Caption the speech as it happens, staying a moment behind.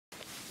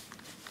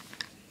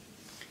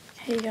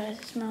Hey guys,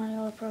 it's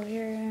Melloyellopro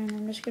here, and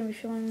I'm just going to be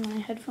showing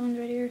my headphones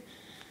right here.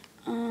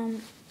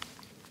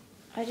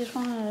 I just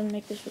want to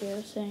make this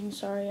video saying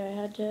sorry I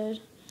had to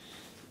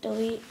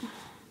delete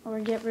or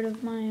get rid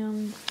of my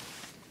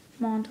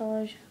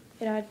montage.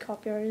 It had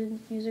copyrighted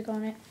music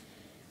on it.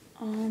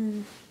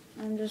 I'm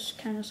just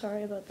kind of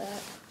sorry about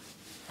that.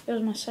 It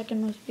was my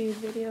second most viewed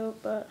video,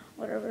 but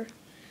whatever.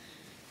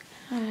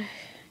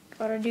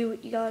 Gotta do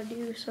what you gotta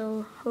do,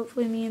 so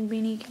hopefully me and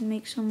Beanie can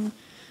make some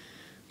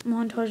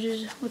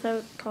montages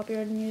without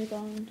copyrighted music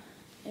on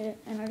it.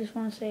 And I just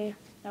want to say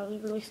that was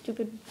a really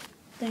stupid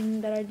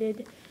thing that I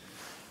did.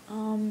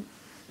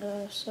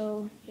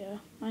 So yeah,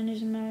 my name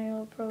is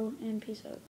Melloyellopro, and peace out.